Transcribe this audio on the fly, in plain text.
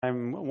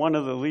I'm one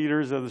of the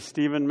leaders of the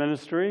Stephen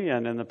Ministry,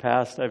 and in the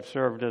past I've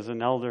served as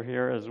an elder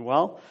here as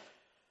well.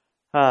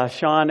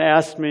 Sean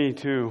asked me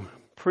to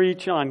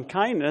preach on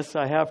kindness.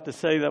 I have to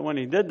say that when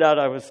he did that,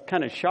 I was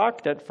kind of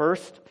shocked at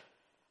first.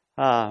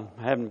 I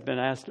haven't been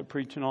asked to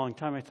preach in a long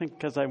time, I think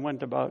because I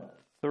went about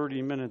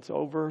 30 minutes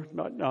over.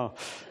 No,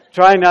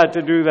 try not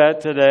to do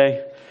that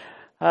today.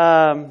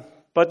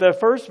 But the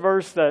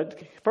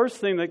first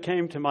thing that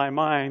came to my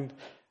mind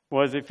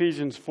was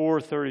Ephesians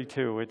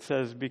 4:32. It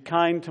says, "Be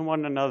kind to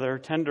one another,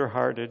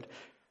 tender-hearted,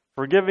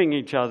 forgiving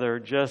each other,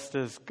 just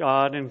as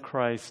God in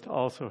Christ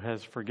also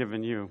has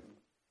forgiven you."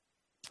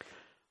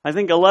 I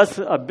think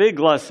a big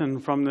lesson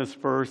from this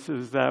verse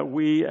is that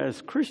we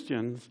as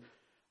Christians,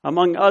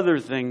 among other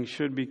things,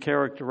 should be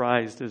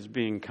characterized as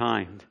being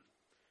kind.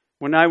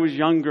 When I was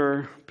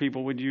younger,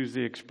 people would use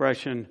the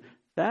expression,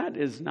 "That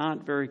is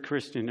not very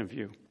Christian of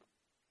you,"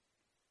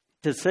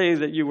 to say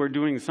that you were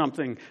doing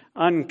something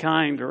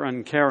unkind or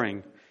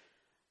uncaring.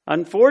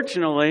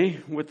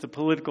 Unfortunately, with the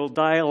political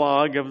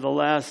dialogue of the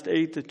last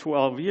 8 to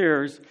 12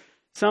 years,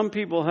 some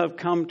people have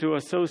come to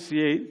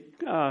associate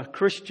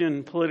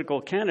Christian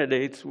political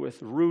candidates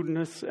with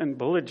rudeness and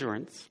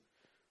belligerence.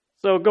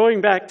 So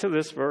going back to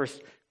this verse,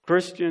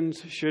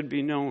 Christians should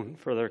be known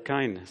for their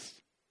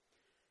kindness.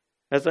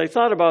 As I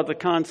thought about the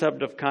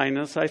concept of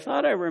kindness, I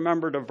thought I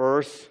remembered a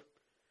verse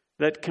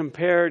that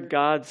compared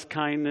God's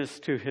kindness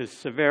to his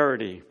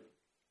severity.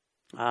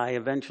 I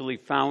eventually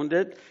found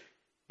it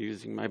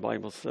using my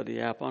Bible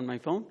study app on my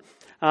phone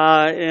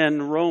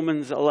in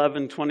Romans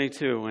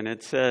 11:22, and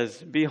it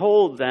says,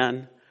 "Behold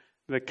then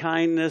the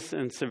kindness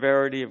and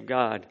severity of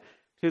God.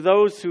 To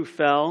those who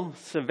fell,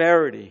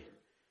 severity,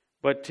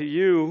 but to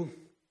you,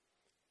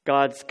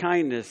 God's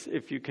kindness,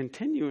 if you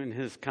continue in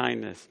his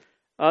kindness.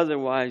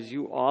 Otherwise,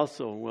 you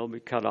also will be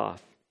cut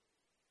off."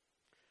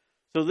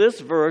 So this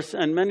verse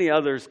and many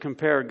others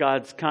compare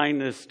God's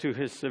kindness to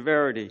his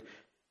severity.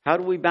 How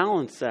do we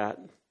balance that?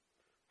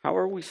 How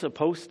are we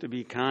supposed to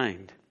be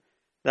kind?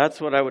 That's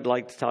what I would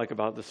like to talk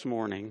about this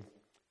morning.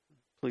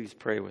 Please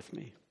pray with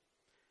me.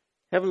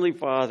 Heavenly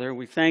Father,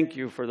 we thank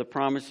you for the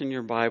promise in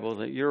your Bible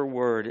that your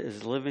word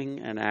is living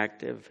and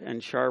active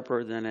and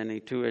sharper than any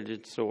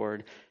two-edged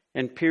sword,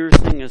 and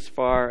piercing as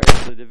far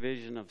as the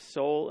division of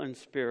soul and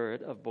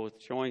spirit, of both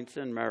joints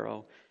and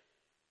marrow,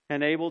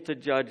 and able to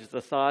judge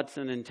the thoughts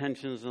and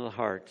intentions of the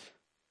heart.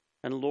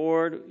 And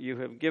Lord, you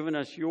have given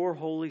us your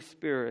Holy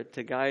Spirit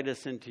to guide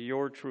us into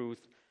your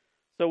truth.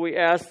 So we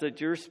ask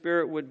that your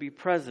Spirit would be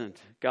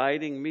present,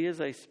 guiding me as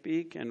I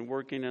speak and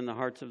working in the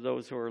hearts of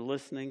those who are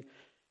listening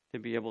to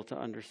be able to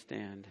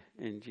understand.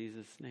 In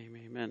Jesus' name,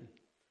 amen.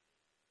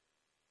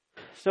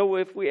 So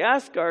if we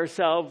ask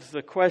ourselves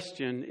the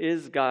question,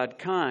 is God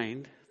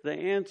kind? The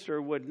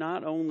answer would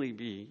not only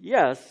be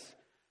yes,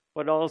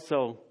 but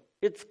also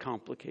it's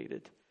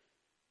complicated.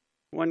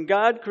 When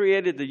God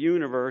created the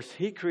universe,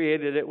 he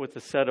created it with a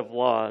set of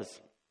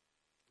laws,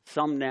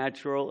 some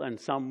natural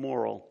and some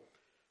moral.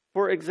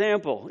 For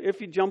example,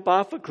 if you jump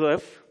off a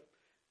cliff,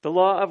 the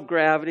law of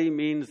gravity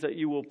means that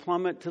you will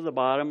plummet to the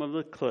bottom of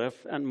the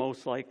cliff and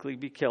most likely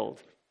be killed.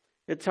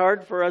 It's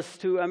hard for us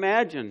to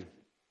imagine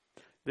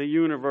the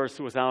universe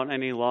without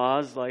any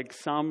laws, like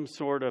some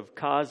sort of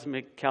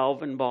cosmic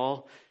Calvin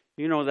ball.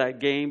 You know that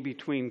game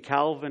between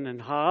Calvin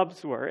and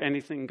Hobbes where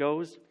anything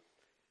goes?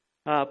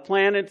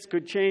 Planets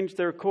could change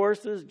their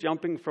courses,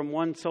 jumping from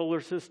one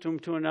solar system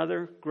to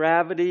another.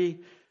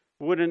 Gravity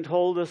wouldn't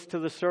hold us to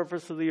the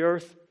surface of the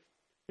earth.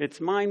 It's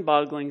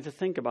mind-boggling to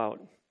think about.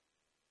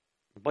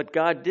 But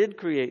God did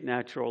create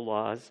natural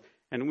laws,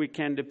 and we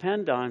can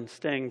depend on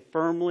staying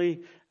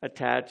firmly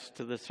attached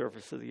to the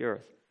surface of the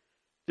earth.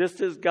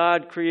 Just as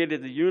God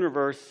created the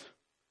universe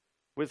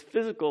with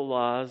physical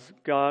laws,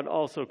 God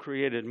also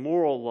created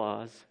moral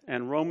laws.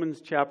 And Romans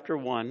chapter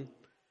 1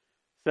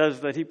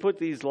 says that he put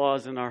these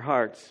laws in our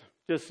hearts.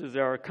 Just as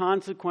there are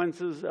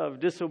consequences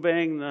of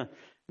disobeying the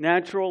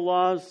natural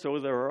laws, so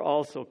there are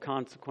also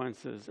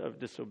consequences of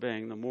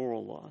disobeying the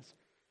moral laws.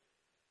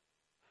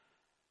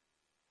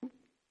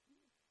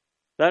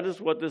 That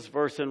is what this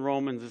verse in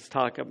Romans is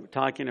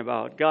talking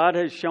about. God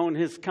has shown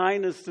his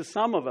kindness to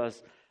some of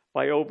us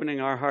by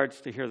opening our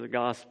hearts to hear the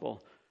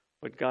gospel.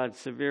 But God's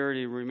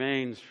severity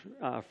remains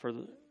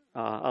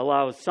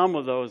allows some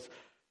of those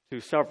to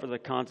suffer the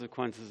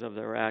consequences of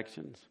their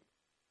actions.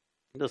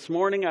 This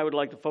morning, I would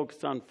like to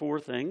focus on 4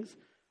 things.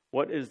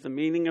 What is the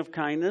meaning of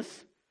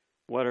kindness?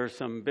 What are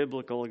some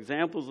biblical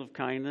examples of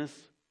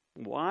kindness?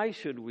 Why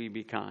should we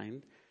be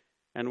kind?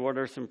 And what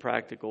are some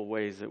practical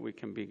ways that we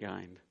can be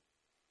kind?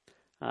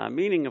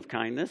 Meaning of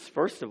kindness.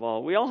 First of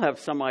all, we all have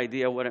some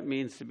idea what it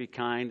means to be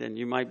kind, and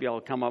you might be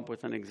able to come up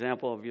with an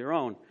example of your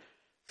own.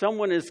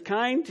 Someone is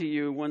kind to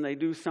you when they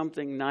do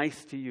something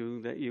nice to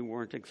you that you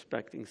weren't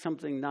expecting,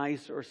 something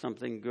nice or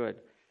something good.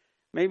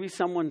 Maybe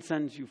someone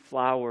sends you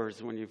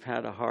flowers when you've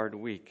had a hard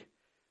week.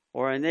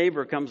 Or a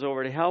neighbor comes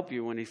over to help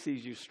you when he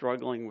sees you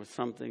struggling with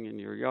something in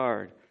your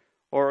yard.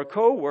 Or a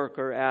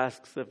coworker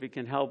asks if he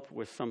can help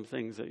with some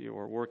things that you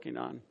are working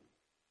on.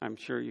 I'm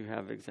sure you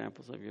have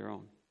examples of your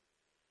own.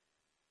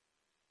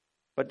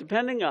 But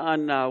depending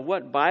on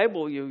what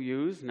Bible you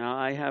use, now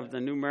I have the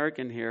New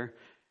American here,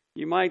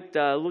 you might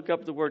look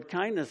up the word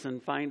kindness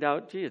and find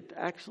out, gee, it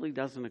actually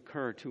doesn't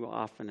occur too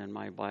often in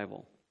my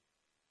Bible.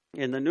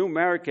 In the New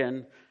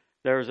American,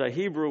 there's a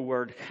Hebrew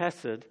word,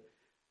 chesed,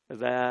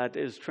 that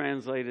is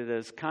translated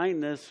as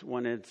kindness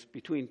when it's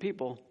between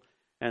people,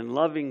 and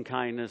loving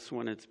kindness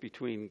when it's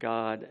between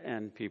God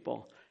and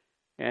people.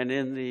 And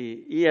in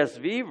the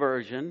ESV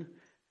version,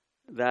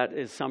 that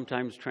is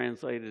sometimes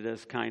translated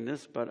as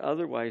kindness, but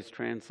otherwise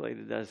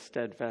translated as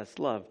steadfast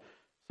love.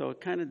 So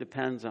it kind of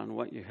depends on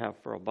what you have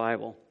for a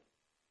Bible.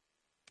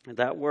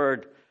 That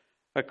word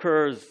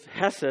occurs,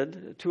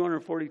 hesed,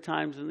 240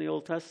 times in the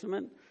Old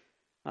Testament.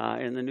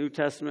 In the New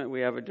Testament,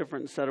 we have a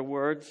different set of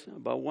words.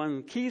 But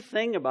one key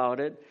thing about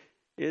it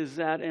is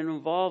that it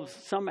involves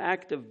some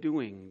act of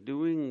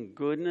doing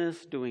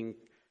goodness, doing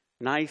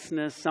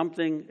niceness,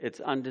 something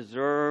it's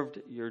undeserved.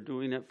 You're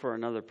doing it for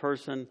another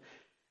person.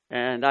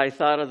 And I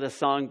thought of the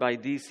song by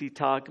D.C.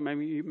 Talk.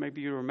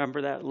 Maybe you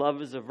remember that.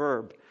 Love is a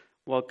verb.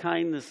 Well,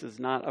 kindness is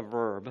not a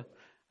verb,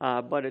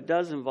 but it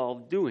does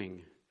involve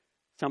doing.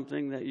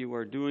 Something that you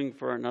are doing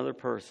for another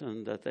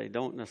person that they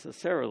don't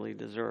necessarily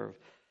deserve.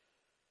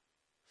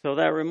 So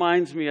that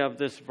reminds me of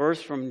this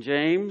verse from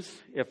James.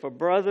 If a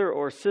brother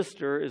or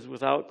sister is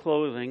without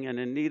clothing and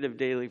in need of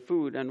daily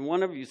food, and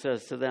one of you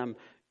says to them,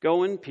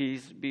 "Go in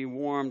peace, be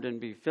warmed and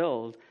be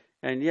filled,"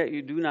 and yet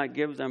you do not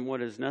give them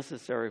what is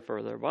necessary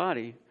for their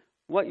body,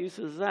 what use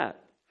is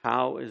that?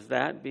 How is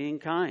that being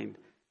kind?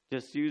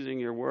 Just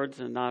using your words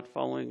and not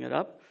following it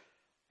up?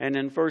 And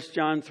in 1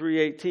 John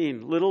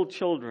 3:18, little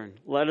children,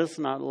 let us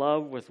not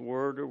love with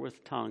word or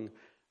with tongue,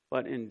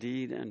 but in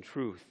deed and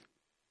truth.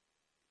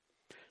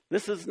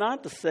 This is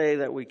not to say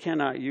that we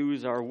cannot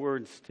use our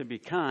words to be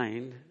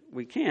kind.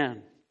 We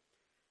can.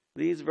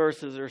 These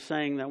verses are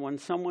saying that when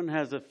someone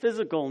has a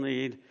physical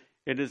need,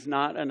 it is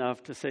not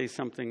enough to say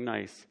something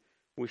nice.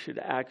 We should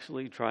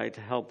actually try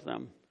to help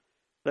them.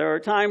 There are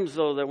times,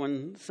 though,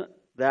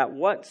 that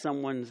what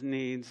someone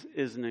needs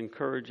is an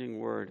encouraging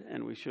word,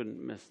 and we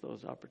shouldn't miss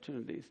those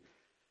opportunities.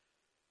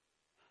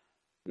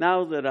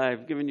 Now that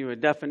I've given you a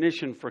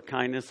definition for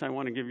kindness, I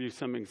want to give you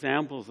some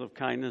examples of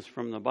kindness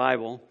from the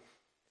Bible.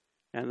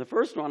 And the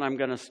first one I'm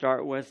going to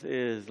start with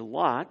is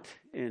Lot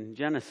in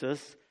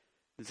Genesis.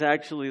 It's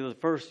actually the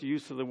first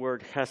use of the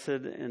word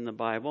chesed in the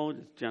Bible.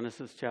 It's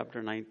Genesis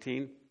chapter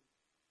 19.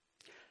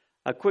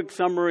 A quick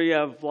summary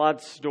of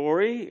Lot's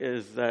story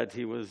is that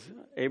he was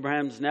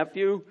Abraham's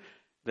nephew.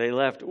 They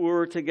left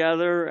Ur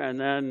together, and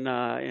then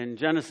in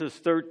Genesis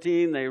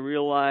 13, they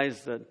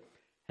realized that,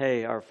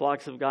 hey, our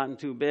flocks have gotten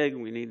too big,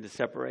 we need to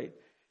separate.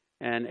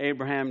 And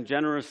Abraham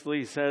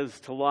generously says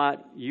to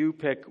Lot, you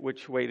pick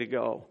which way to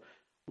go.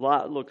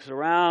 Lot looks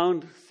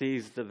around,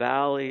 sees the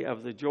valley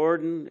of the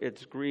Jordan,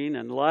 it's green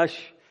and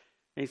lush,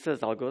 and he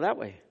says, I'll go that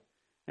way,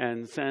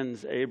 and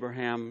sends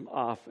Abraham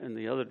off in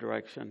the other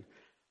direction.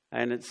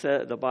 And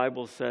the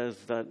Bible says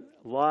that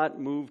Lot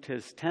moved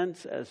his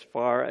tents as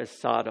far as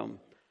Sodom.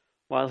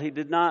 While he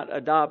did not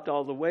adopt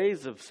all the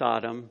ways of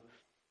Sodom,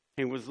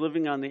 he was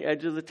living on the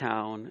edge of the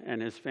town,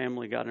 and his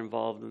family got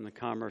involved in the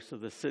commerce of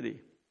the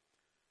city.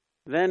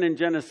 Then in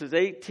Genesis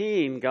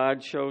 18,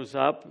 God shows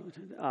up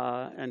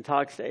and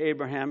talks to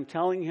Abraham,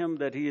 telling him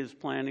that he is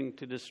planning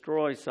to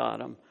destroy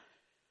Sodom.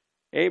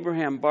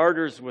 Abraham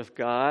barters with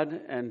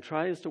God and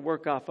tries to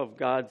work off of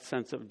God's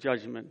sense of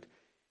judgment.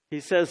 He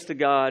says to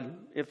God,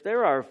 if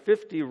there are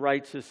 50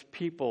 righteous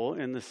people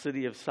in the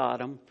city of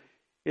Sodom,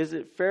 is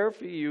it fair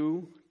for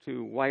you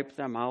to wipe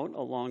them out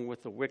along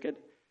with the wicked?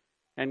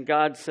 And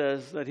God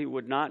says that he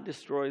would not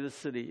destroy the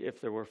city if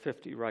there were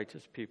 50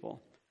 righteous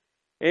people.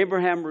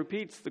 Abraham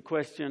repeats the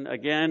question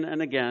again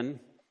and again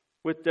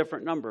with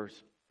different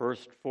numbers.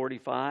 First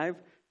 45,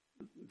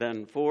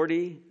 then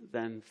 40,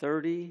 then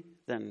 30,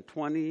 then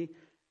 20,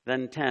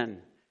 then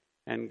 10.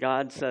 And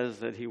God says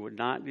that he would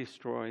not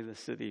destroy the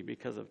city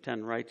because of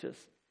 10 righteous.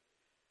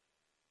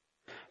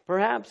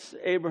 Perhaps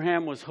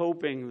Abraham was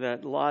hoping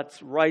that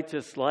Lot's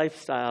righteous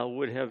lifestyle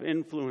would have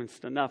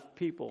influenced enough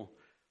people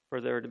for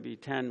there to be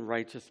 10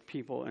 righteous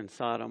people in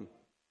Sodom,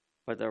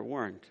 but there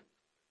weren't,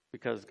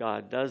 because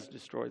God does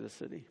destroy the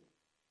city.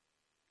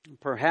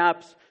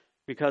 Perhaps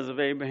because of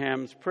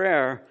Abraham's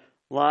prayer,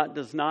 Lot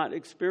does not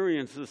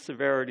experience the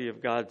severity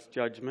of God's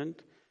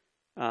judgment,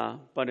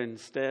 but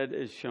instead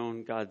is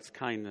shown God's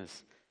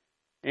kindness.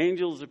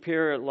 Angels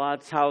appear at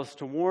Lot's house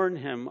to warn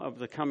him of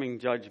the coming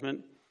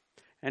judgment.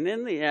 And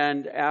in the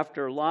end,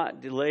 after Lot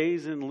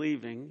delays in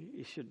leaving,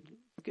 you should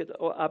look it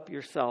up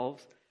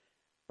yourselves,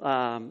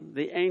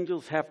 the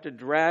angels have to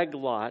drag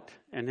Lot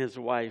and his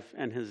wife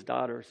and his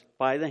daughters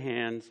by the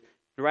hands,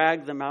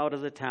 drag them out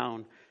of the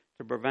town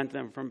to prevent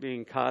them from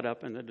being caught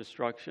up in the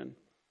destruction.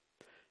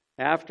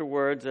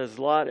 Afterwards, as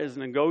Lot is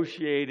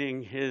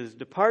negotiating his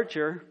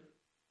departure,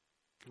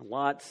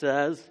 Lot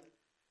says,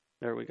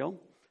 there we go.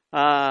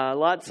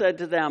 Lot said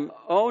to them,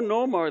 "Oh,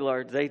 no, my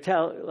lord." They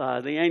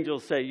tell the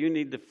angels say, "You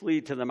need to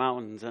flee to the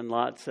mountains." And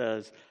Lot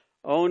says,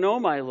 "Oh, no,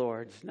 my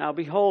lords. Now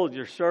behold,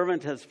 your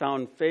servant has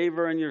found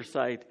favor in your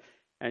sight.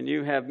 and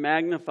you have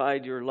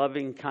magnified your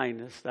loving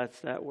kindness,"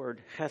 that's that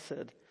word,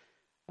 hesed,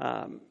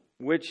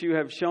 "which you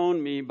have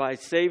shown me by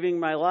saving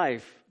my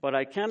life. But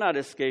I cannot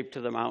escape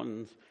to the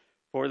mountains,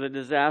 for the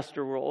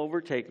disaster will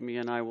overtake me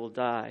and I will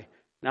die.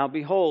 Now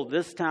behold,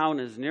 this town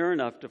is near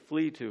enough to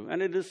flee to,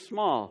 and it is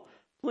small.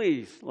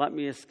 Please let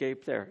me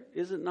escape there.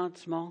 Is it not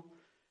small?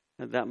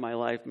 That my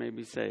life may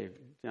be saved."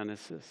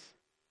 Genesis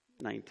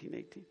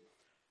 19:18.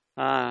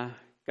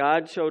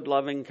 God showed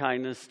loving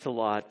kindness to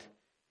Lot.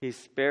 He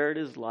spared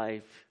his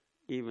life,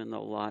 even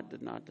though Lot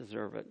did not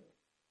deserve it.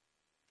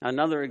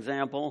 Another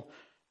example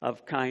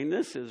of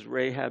kindness is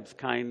Rahab's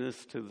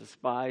kindness to the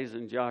spies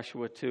in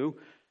Joshua 2.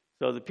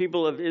 So the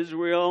people of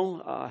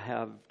Israel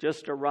have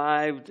just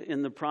arrived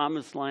in the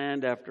promised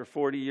land after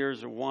 40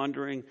 years of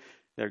wandering.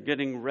 They're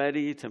getting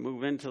ready to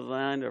move into the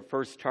land. Their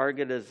first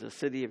target is the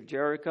city of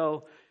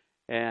Jericho.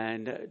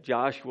 And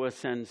Joshua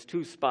sends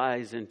 2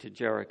 spies into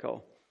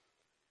Jericho.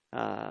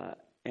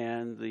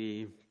 And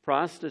the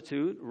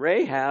prostitute,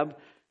 Rahab,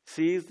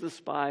 sees the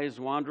spies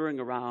wandering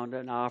around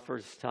and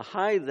offers to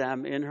hide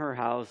them in her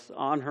house,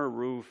 on her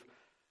roof,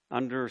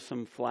 under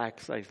some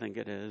flax, I think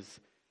it is.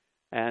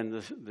 And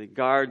the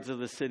guards of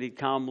the city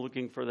come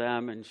looking for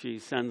them, and she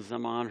sends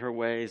them on her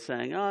way,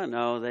 saying, "Oh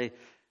no,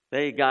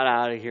 they got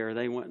out of here.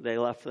 They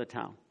left the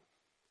town."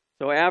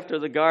 So after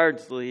the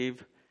guards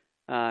leave,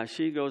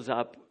 she goes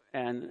up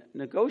and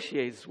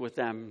negotiates with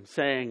them,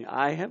 saying,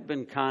 "I have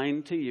been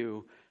kind to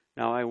you.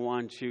 Now I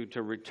want you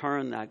to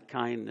return that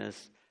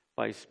kindness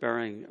by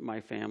sparing my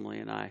family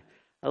and I."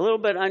 A little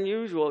bit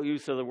unusual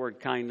use of the word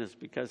kindness,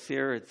 because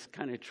here it's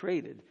kind of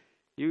traded.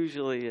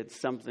 Usually it's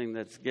something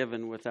that's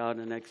given without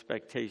an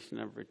expectation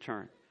of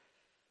return.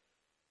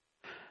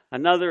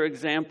 Another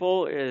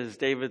example is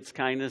David's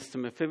kindness to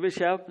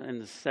Mephibosheth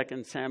in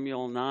 2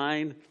 Samuel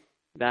 9.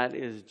 That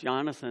is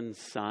Jonathan's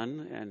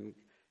son, and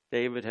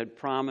David had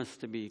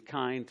promised to be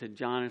kind to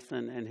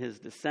Jonathan and his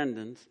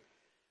descendants.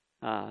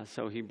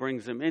 So he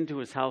brings him into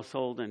his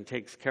household and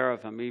takes care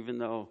of him, even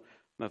though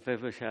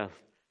Mephibosheth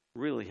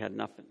really had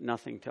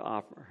nothing to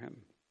offer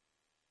him.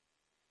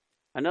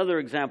 Another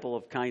example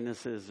of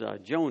kindness is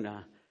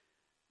Jonah,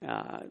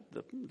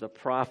 the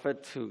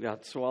prophet who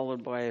got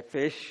swallowed by a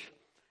fish.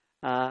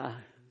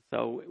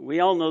 So we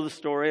all know the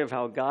story of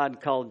how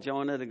God called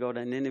Jonah to go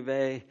to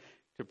Nineveh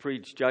to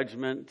preach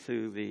judgment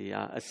to the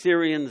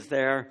Assyrians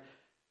there.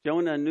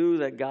 Jonah knew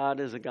that God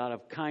is a God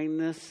of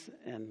kindness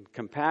and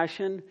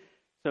compassion,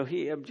 so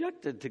he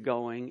objected to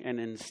going and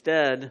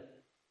instead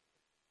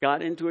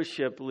got into a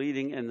ship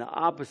leading in the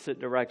opposite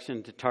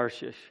direction to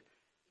Tarshish.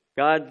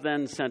 God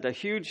then sent a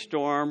huge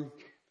storm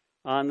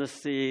on the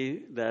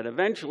sea that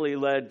eventually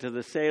led to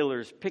the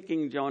sailors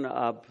picking Jonah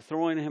up,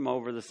 throwing him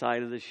over the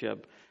side of the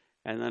ship,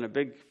 and then a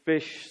big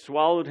fish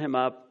swallowed him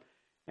up,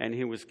 and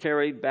he was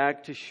carried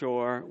back to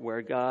shore,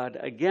 where God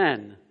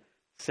again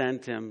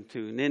sent him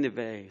to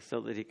Nineveh so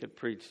that he could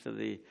preach to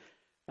the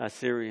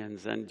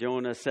Assyrians. And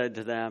Jonah said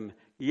to them,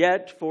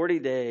 "Yet 40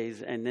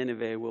 days and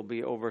Nineveh will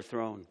be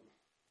overthrown."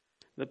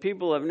 The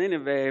people of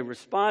Nineveh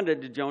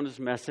responded to Jonah's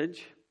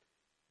message,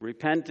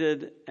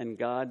 repented, and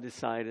God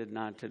decided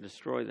not to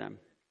destroy them.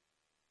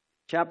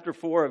 Chapter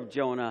 4 of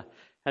Jonah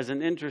has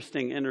an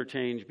interesting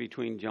interchange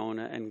between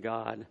Jonah and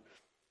God.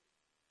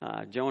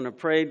 Jonah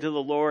prayed to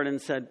the Lord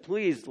and said,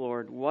 "Please,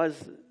 Lord,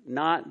 was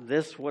not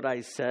this what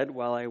I said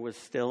while I was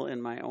still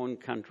in my own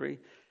country?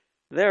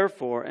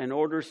 Therefore, in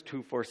order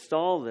to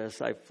forestall this,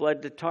 I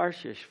fled to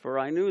Tarshish, for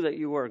I knew that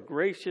you are a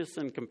gracious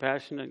and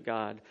compassionate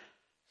God,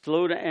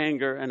 slow to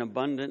anger and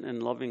abundant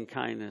in loving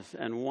kindness,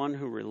 and one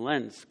who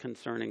relents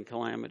concerning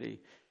calamity.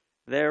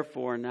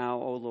 Therefore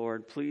now, O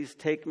Lord, please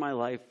take my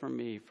life from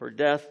me, for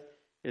death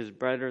is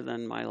better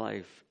than my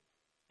life."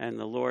 And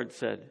the Lord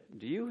said,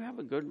 "Do you have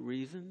a good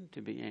reason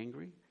to be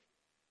angry?"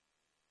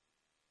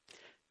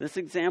 This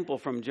example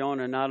from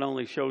Jonah not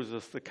only shows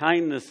us the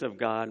kindness of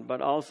God,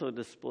 but also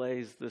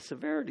displays the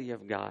severity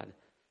of God.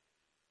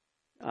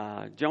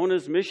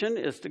 Jonah's mission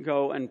is to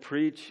go and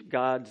preach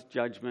God's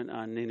judgment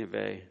on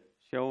Nineveh,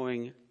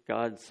 showing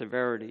God's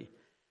severity.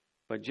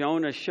 But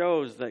Jonah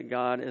shows that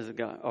God is a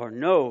God, or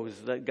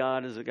knows that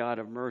God is a God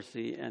of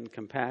mercy and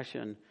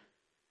compassion,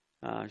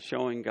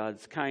 showing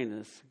God's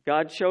kindness.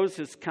 God shows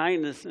his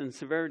kindness and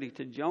severity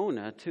to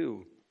Jonah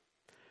too.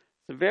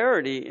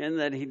 Severity in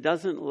that he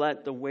doesn't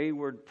let the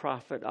wayward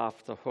prophet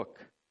off the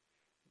hook,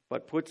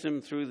 but puts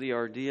him through the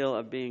ordeal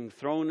of being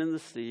thrown in the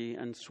sea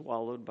and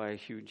swallowed by a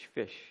huge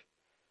fish,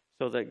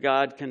 so that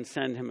God can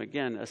send him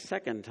again a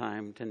second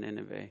time to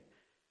Nineveh.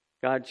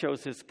 God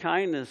shows his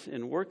kindness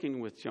in working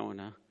with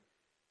Jonah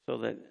so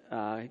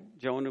that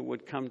Jonah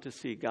would come to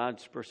see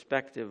God's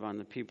perspective on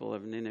the people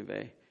of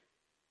Nineveh.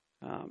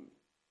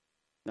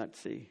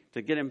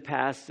 To get him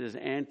past his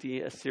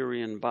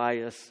anti-Assyrian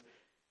bias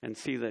and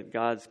see that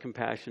God's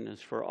compassion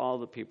is for all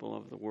the people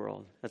of the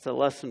world. That's a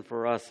lesson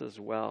for us as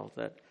well,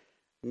 that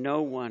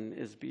no one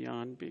is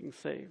beyond being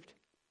saved.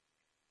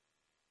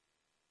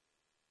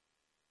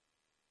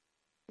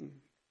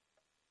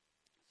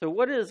 So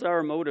what is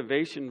our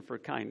motivation for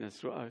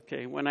kindness?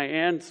 Okay, when I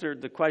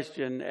answered the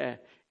question,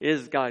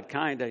 Is God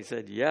kind? I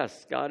said,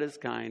 yes, God is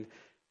kind,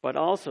 but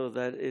also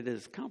that it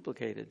is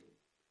complicated.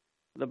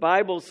 The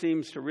Bible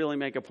seems to really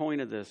make a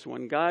point of this.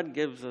 When God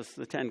gives us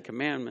the Ten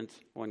Commandments,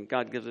 when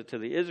God gives it to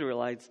the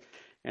Israelites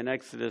in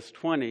Exodus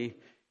 20,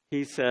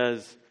 he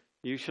says,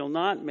 you shall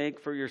not make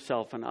for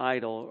yourself an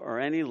idol or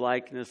any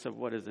likeness of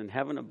what is in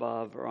heaven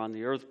above or on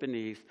the earth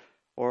beneath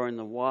or in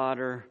the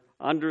water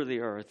under the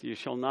earth. You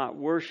shall not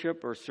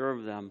worship or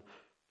serve them.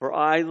 For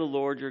I, the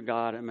Lord your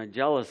God, am a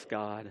jealous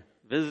God,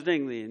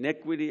 visiting the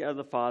iniquity of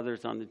the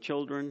fathers on the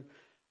children,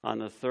 on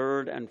the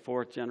third and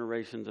fourth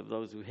generations of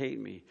those who hate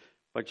me,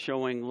 but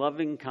showing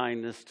loving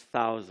kindness to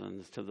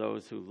thousands, to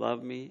those who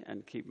love me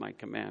and keep my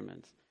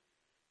commandments.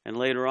 And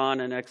later on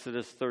in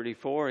Exodus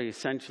 34, he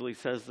essentially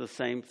says the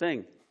same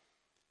thing.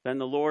 Then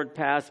the Lord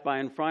passed by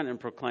in front and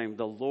proclaimed,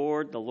 the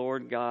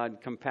Lord God,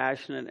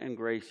 compassionate and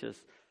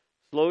gracious,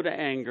 slow to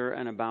anger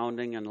and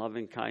abounding in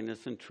loving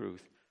kindness and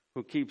truth,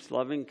 who keeps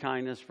loving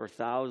kindness for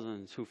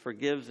thousands, who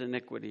forgives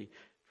iniquity,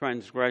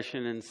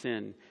 transgression, and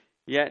sin.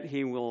 Yet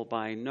he will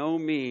by no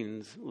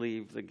means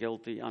leave the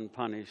guilty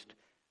unpunished,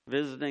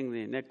 visiting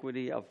the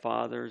iniquity of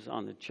fathers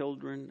on the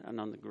children and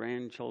on the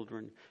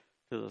grandchildren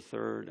to the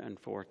third and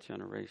fourth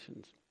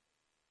generations.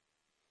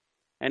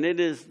 And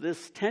it is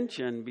this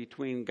tension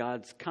between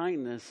God's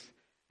kindness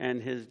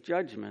and his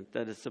judgment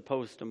that is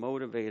supposed to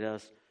motivate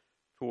us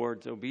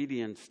towards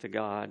obedience to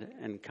God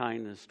and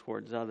kindness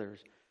towards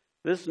others.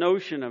 This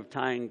notion of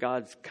tying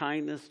God's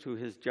kindness to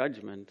his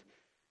judgment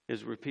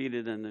is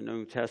repeated in the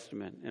New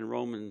Testament. In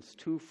Romans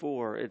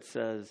 2:4 it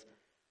says,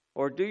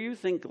 or do you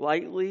think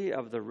lightly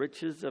of the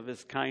riches of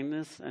his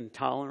kindness and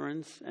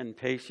tolerance and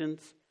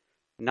patience,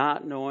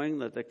 not knowing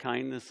that the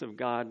kindness of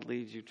God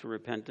leads you to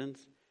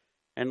repentance?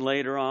 And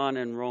later on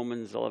in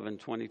Romans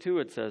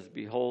 11:22 it says,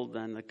 behold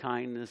then the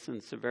kindness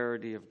and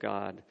severity of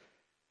God.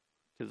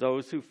 To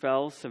those who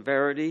fell,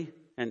 severity,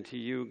 and to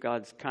you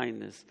God's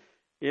kindness,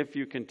 if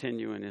you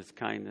continue in his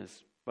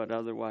kindness, but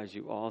otherwise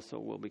you also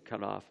will be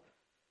cut off.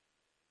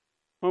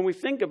 When we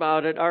think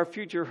about it, our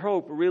future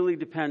hope really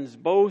depends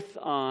both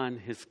on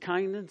his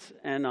kindness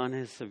and on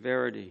his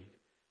severity.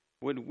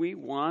 Would we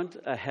want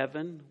a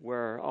heaven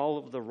where all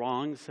of the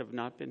wrongs have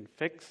not been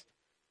fixed?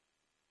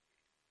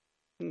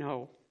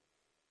 No.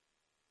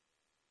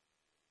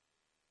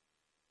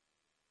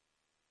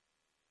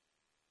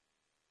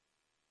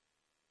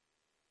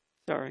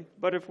 Sorry,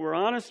 but if we're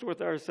honest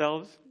with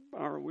ourselves,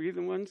 are we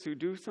the ones who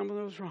do some of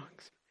those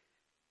wrongs?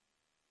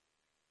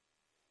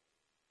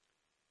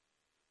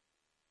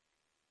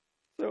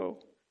 So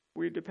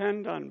we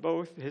depend on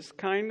both his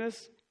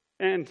kindness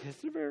and his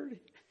severity.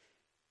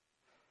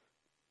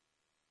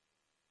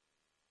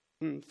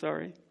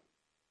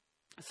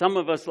 Some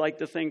of us like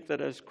to think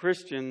that as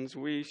Christians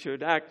we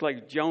should act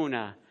like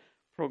Jonah,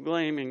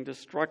 proclaiming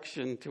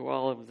destruction to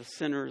all of the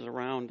sinners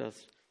around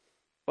us.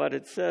 But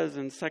it says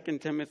in 2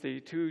 Timothy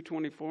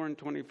 2:24 and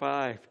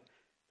 25,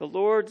 the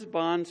Lord's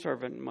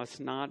bondservant must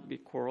not be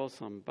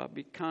quarrelsome, but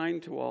be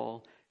kind to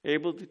all,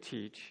 able to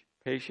teach,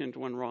 patient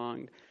when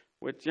wronged,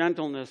 with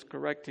gentleness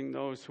correcting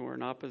those who are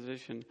in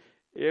opposition,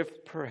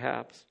 if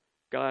perhaps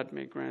God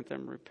may grant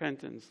them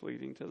repentance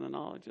leading to the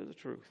knowledge of the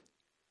truth.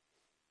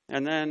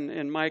 And then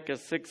in Micah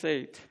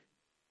 6:8,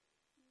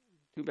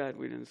 too bad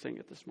we didn't sing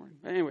it this morning.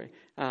 Anyway,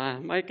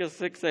 Micah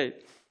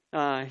 6:8.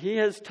 He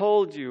has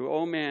told you,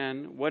 O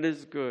man, what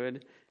is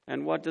good,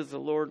 and what does the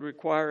Lord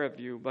require of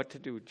you, but to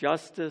do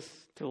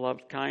justice, to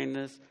love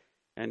kindness,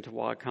 and to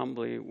walk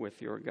humbly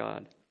with your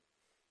God.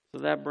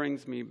 So that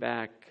brings me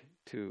back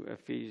to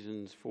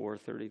Ephesians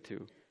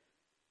 4:32.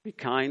 Be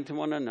kind to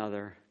one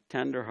another,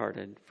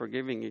 tender-hearted,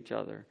 forgiving each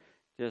other,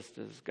 just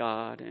as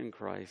God in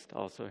Christ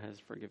also has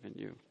forgiven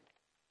you.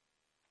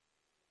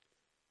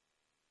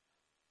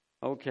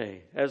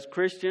 Okay, as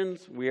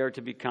Christians, we are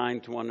to be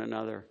kind to one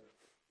another.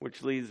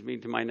 Which leads me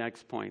to my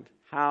next point.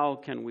 How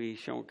can we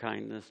show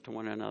kindness to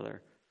one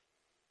another?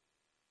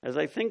 As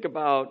I think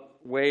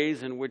about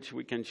ways in which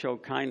we can show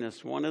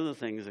kindness, one of the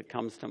things that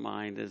comes to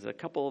mind is a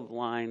couple of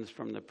lines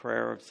from the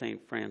prayer of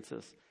St.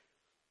 Francis.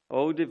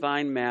 O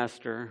divine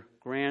Master,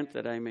 grant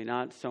that I may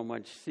not so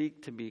much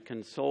seek to be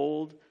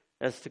consoled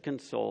as to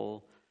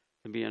console,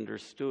 to be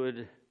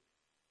understood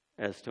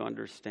as to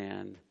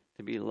understand,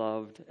 to be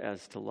loved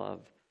as to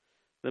love.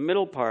 The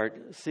middle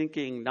part,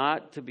 seeking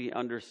not to be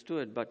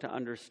understood but to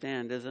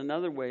understand, is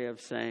another way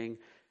of saying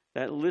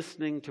that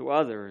listening to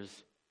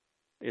others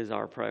is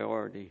our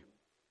priority.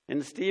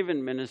 In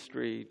Stephen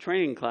Ministry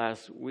training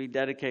class, we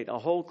dedicate a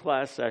whole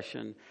class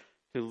session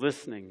to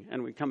listening,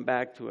 and we come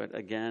back to it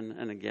again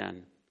and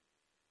again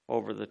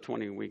over the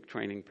 20-week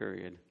training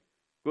period.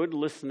 Good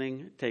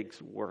listening takes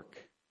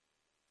work.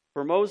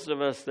 For most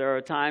of us, there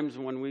are times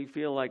when we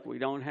feel like we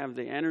don't have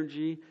the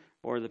energy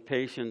or the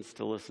patience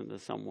to listen to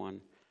someone.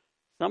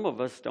 Some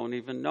of us don't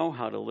even know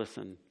how to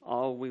listen.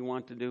 All we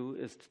want to do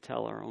is to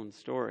tell our own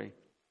story.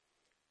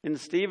 In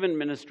Stephen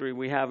Ministry,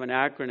 we have an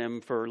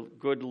acronym for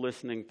good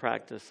listening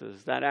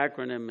practices. That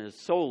acronym is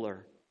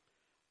SOLAR.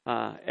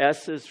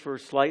 S is for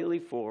slightly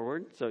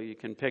forward, so you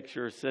can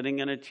picture sitting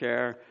in a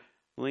chair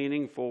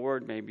leaning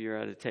forward. Maybe you're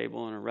at a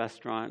table in a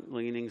restaurant,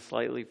 leaning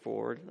slightly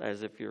forward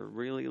as if you're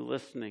really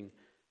listening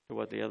to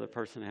what the other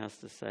person has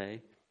to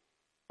say.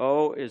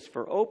 O is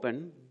for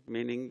open,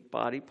 meaning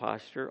body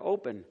posture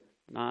open,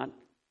 not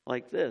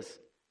like this,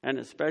 and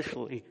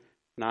especially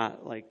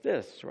not like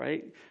this,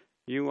 right?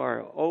 You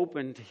are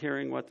open to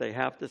hearing what they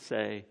have to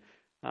say,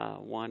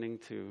 wanting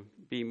to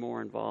be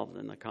more involved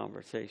in the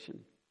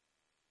conversation.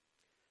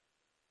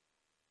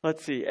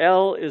 Let's see,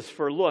 L is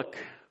for look.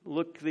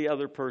 Look the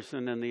other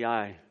person in the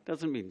eye.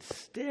 Doesn't mean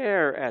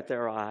stare at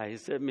their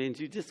eyes. It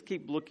means you just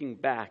keep looking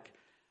back,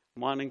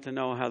 wanting to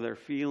know how they're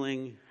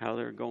feeling, how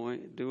they're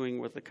doing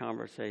with the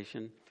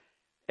conversation.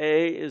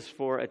 A is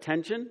for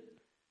attention.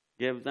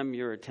 Give them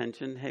your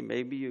attention. Hey,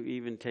 maybe you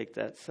even take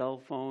that cell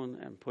phone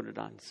and put it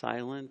on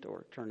silent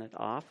or turn it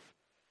off.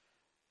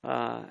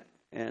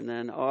 And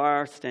then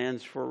R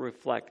stands for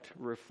reflect.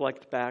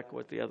 Reflect back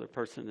what the other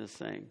person is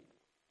saying.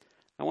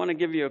 I want to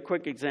give you a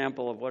quick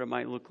example of what it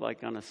might look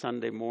like on a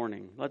Sunday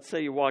morning. Let's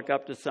say you walk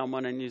up to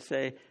someone and you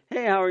say,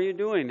 hey, how are you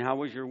doing? How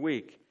was your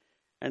week?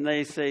 And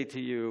they say to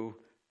you,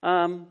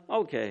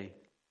 okay.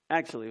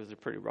 Actually, it was a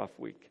pretty rough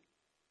week.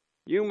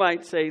 You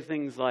might say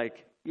things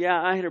like,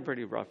 yeah, I had a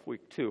pretty rough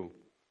week too.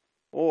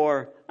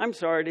 Or, I'm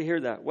sorry to hear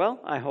that. Well,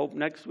 I hope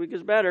next week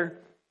is better.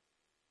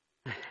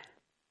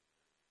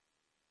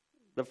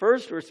 The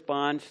first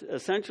response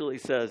essentially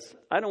says,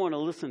 I don't want to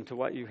listen to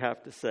what you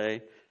have to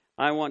say.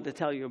 I want to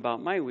tell you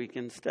about my week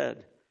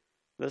instead.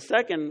 The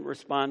second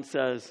response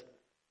says,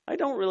 I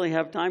don't really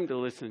have time to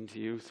listen to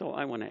you, so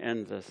I want to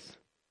end this.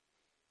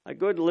 A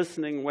good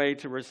listening way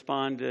to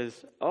respond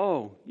is,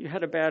 oh, you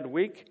had a bad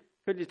week?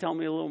 Could you tell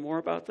me a little more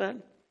about that?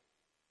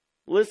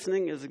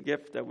 Listening is a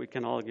gift that we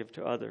can all give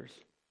to others.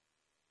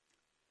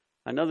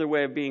 Another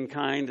way of being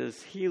kind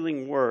is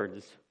healing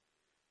words.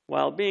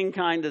 While being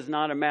kind is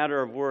not a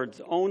matter of words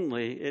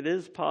only, it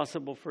is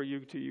possible for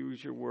you to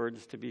use your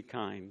words to be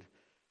kind.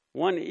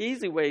 One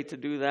easy way to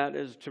do that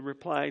is to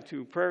reply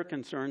to prayer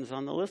concerns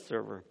on the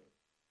listserver.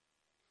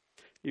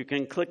 You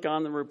can click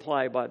on the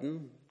reply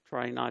button,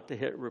 try not to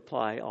hit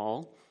reply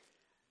all,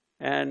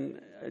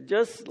 and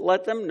just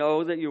let them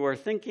know that you are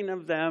thinking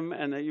of them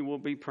and that you will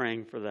be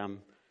praying for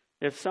them.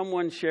 If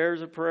someone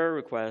shares a prayer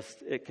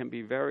request, it can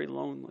be very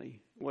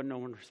lonely when no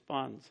one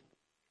responds.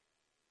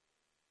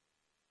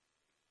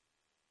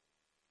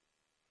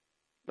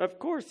 Of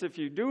course, if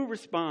you do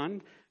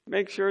respond,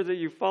 make sure that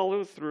you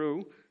follow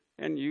through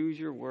and use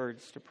your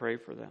words to pray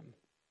for them.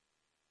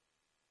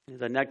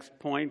 The next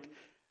point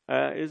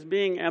is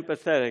being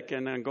empathetic.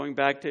 And going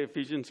back to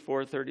Ephesians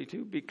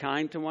 4:32, be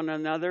kind to one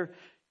another,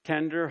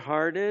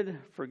 tender-hearted,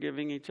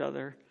 forgiving each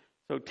other.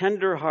 So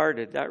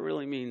tender-hearted, that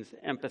really means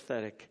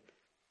empathetic.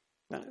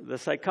 The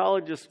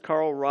psychologist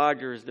Carl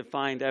Rogers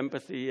defined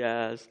empathy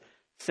as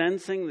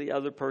sensing the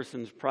other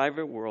person's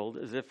private world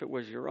as if it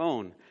was your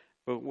own,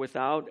 but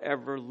without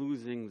ever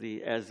losing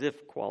the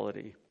as-if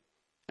quality.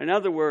 In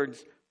other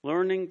words,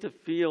 learning to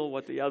feel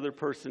what the other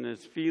person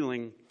is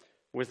feeling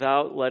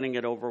without letting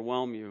it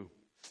overwhelm you.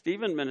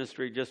 Stephen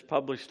Ministry just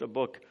published a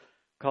book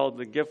called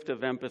The Gift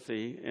of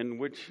Empathy, in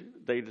which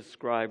they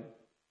describe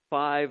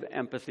 5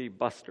 empathy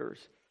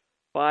busters,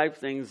 5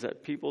 things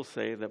that people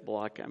say that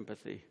block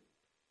empathy.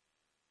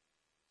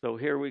 So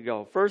here we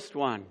go. First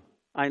one,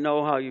 I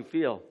know how you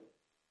feel.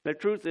 The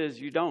truth is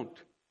you don't.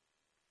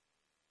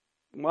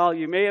 While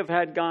you may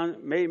have gone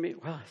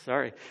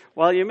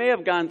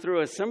through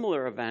a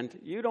similar event,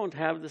 you don't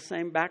have the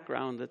same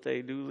background that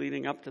they do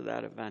leading up to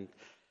that event.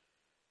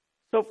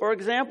 So, for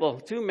example,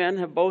 2 men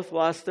have both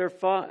lost their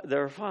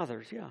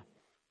fathers. Yeah,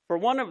 for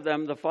one of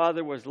them, the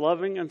father was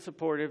loving and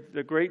supportive,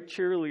 the great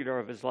cheerleader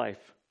of his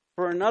life.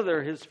 For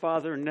another, his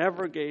father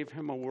never gave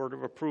him a word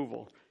of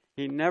approval.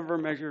 He never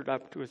measured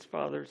up to his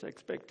father's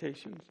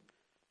expectations.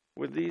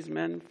 Would these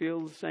men feel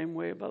the same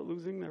way about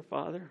losing their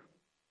father?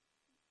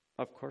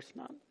 Of course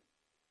not.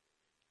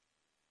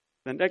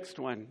 The next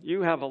one,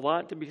 you have a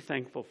lot to be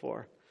thankful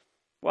for.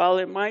 While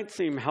it might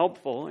seem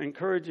helpful,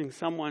 encouraging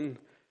someone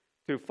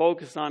to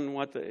focus on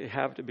what they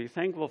have to be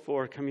thankful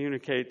for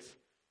communicates,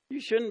 you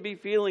shouldn't be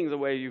feeling the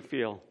way you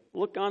feel.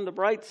 Look on the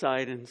bright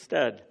side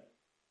instead.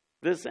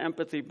 This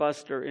empathy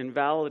buster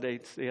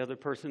invalidates the other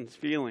person's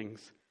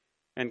feelings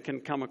and can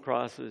come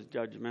across as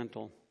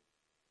judgmental.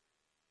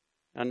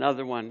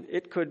 Another one,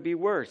 it could be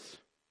worse.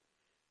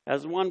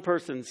 As one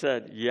person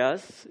said,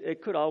 yes,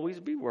 it could always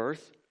be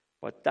worse,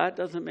 but that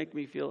doesn't make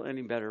me feel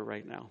any better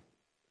right now.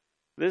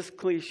 This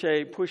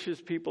cliche pushes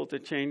people to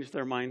change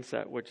their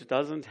mindset, which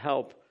doesn't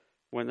help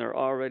when they're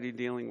already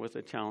dealing with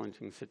a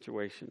challenging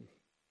situation.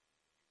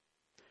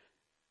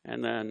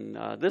 And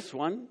then this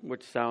one,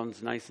 which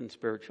sounds nice and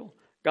spiritual,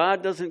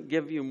 God doesn't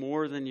give you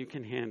more than you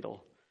can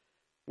handle.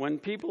 When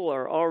people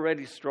are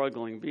already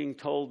struggling, being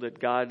told that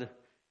God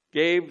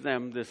gave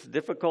them this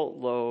difficult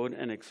load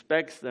and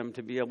expects them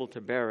to be able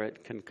to bear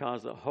it can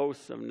cause a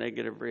host of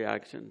negative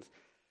reactions.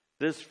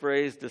 This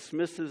phrase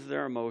dismisses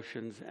their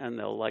emotions and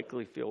they'll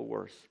likely feel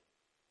worse.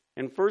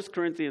 In 1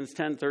 Corinthians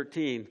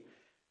 10:13,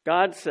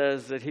 God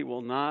says that he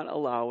will not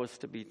allow us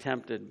to be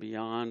tempted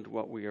beyond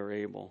what we are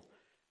able.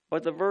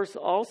 But the verse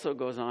also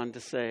goes on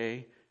to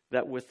say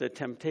that with the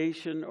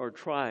temptation or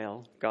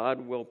trial,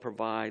 God will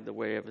provide the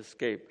way of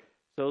escape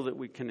so that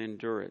we can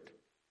endure it.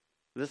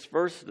 This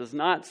verse does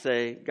not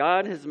say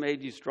God has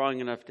made you strong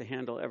enough to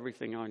handle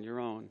everything on your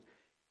own.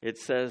 It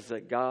says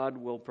that God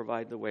will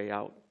provide the way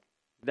out.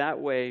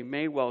 That way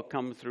may well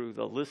come through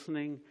the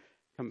listening,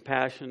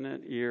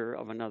 compassionate ear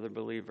of another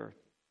believer.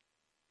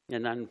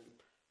 And then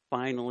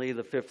finally,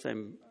 the fifth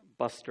and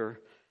buster,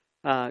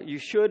 you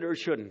should or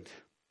shouldn't.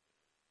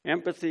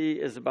 Empathy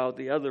is about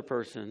the other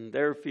person,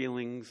 their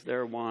feelings,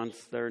 their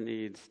wants, their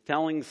needs.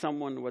 Telling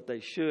someone what they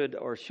should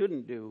or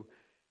shouldn't do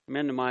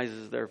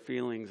minimizes their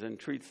feelings and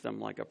treats them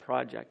like a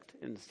project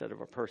instead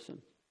of a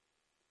person.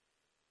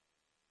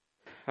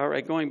 All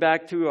right, going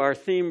back to our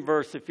theme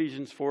verse,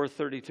 Ephesians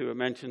 4:32, it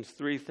mentions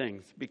three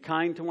things. Be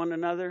kind to one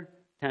another,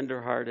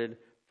 tenderhearted,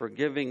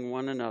 forgiving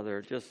one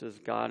another, just as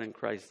God in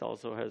Christ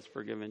also has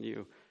forgiven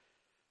you.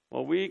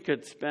 Well, we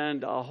could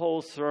spend a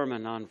whole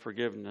sermon on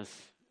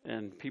forgiveness,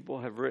 and people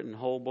have written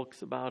whole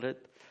books about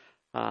it.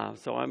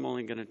 So I'm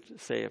only going to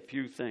say a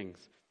few things.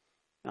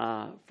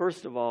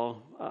 First of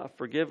all,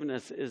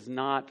 forgiveness is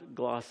not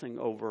glossing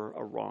over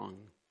a wrong.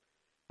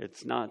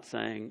 It's not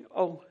saying,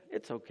 oh,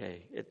 it's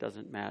okay, it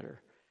doesn't matter.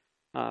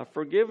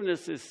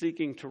 Forgiveness is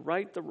seeking to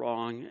right the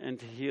wrong and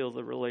to heal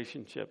the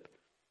relationship.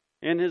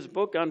 In his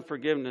book on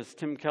forgiveness,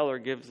 Tim Keller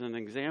gives an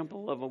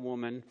example of a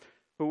woman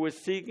who was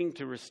seeking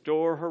to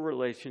restore her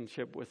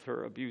relationship with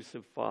her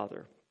abusive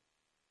father,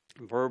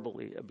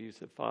 verbally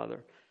abusive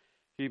father.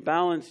 She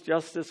balanced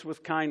justice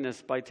with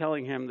kindness by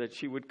telling him that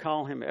she would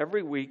call him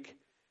every week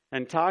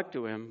and talk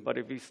to him, but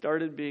if he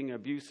started being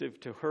abusive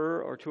to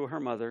her or to her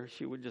mother,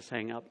 she would just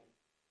hang up.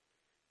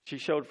 She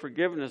showed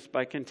forgiveness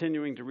by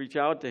continuing to reach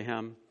out to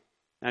him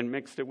and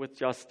mixed it with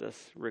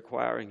justice,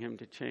 requiring him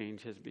to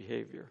change his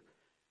behavior.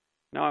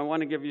 Now I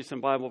want to give you some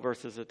Bible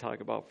verses that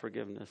talk about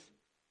forgiveness.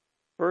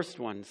 First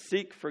one,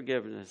 seek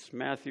forgiveness.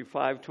 Matthew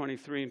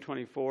 5:23 and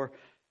 24.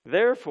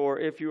 Therefore,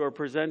 if you are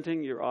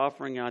presenting your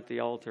offering at the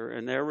altar,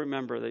 and there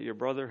remember that your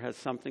brother has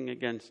something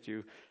against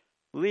you,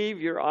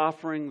 leave your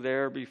offering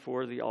there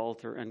before the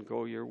altar and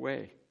go your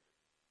way.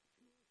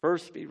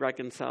 First be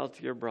reconciled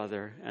to your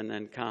brother, and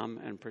then come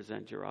and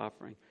present your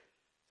offering.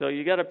 So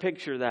you got to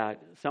picture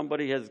that.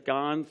 Somebody has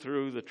gone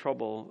through the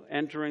trouble,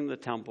 entering the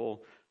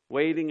temple,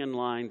 waiting in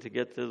line to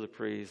get to the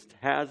priest,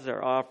 has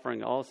their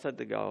offering all set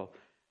to go,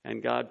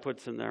 and God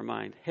puts in their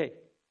mind, hey,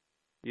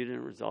 you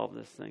didn't resolve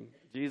this thing.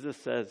 Jesus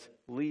says,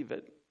 leave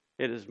it.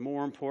 It is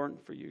more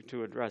important for you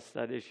to address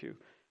that issue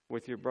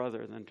with your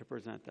brother than to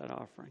present that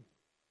offering.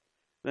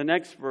 The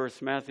next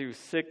verse, Matthew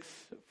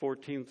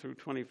 6:14 through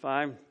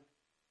 25,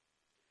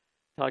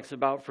 talks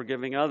about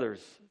forgiving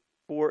others.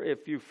 For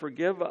if you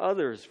forgive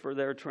others for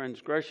their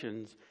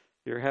transgressions,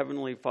 your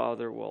heavenly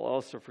Father will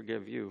also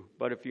forgive you.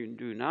 But if you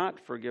do not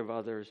forgive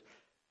others,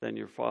 then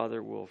your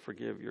Father will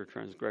forgive your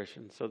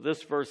transgressions. So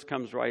this verse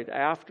comes right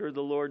after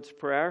the Lord's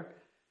Prayer.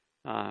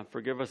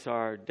 Forgive us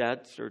our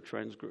debts or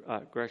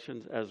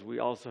transgressions as we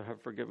also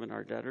have forgiven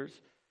our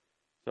debtors.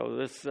 So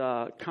this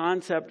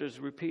concept is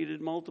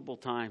repeated multiple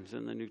times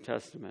in the New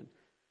Testament.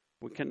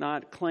 We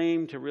cannot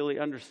claim to really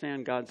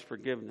understand God's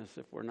forgiveness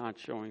if we're not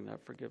showing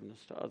that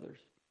forgiveness to others.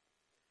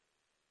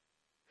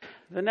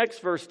 The next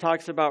verse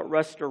talks about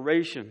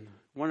restoration.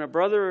 When a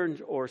brother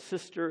or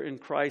sister in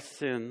Christ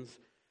sins,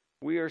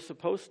 we are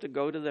supposed to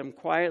go to them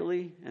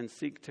quietly and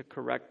seek to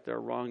correct their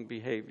wrong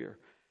behavior.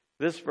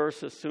 This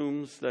verse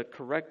assumes that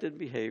corrected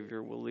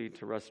behavior will lead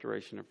to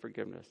restoration and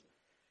forgiveness.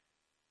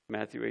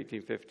 Matthew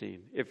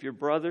 18:15. If your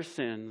brother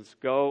sins,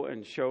 go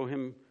and show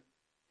him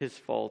his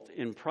fault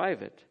in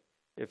private.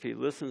 If he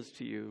listens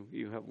to you,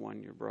 you have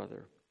won your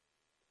brother.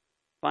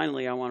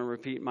 Finally, I want to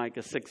repeat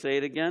Micah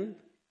 6:8 again.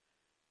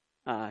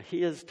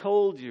 He has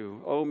told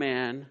you, O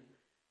man,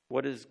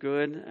 what is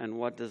good and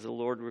what does the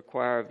Lord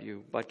require of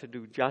you, but to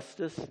do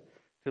justice,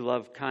 to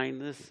love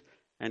kindness,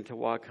 and to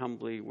walk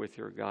humbly with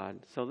your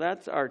God. So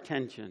that's our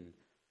tension,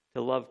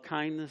 to love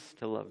kindness,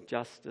 to love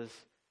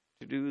justice,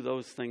 to do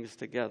those things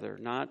together,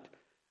 not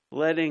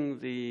letting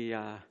the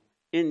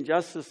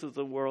injustice of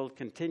the world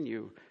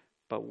continue,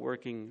 but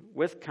working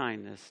with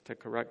kindness to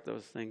correct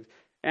those things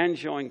and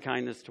showing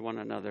kindness to one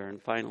another.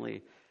 And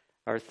finally,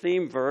 our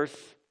theme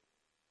verse,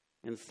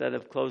 instead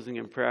of closing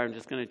in prayer, I'm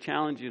just going to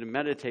challenge you to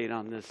meditate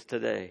on this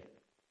today.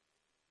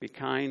 Be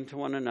kind to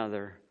one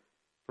another,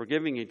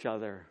 forgiving each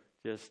other,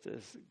 just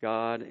as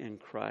God in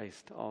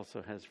Christ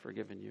also has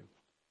forgiven you.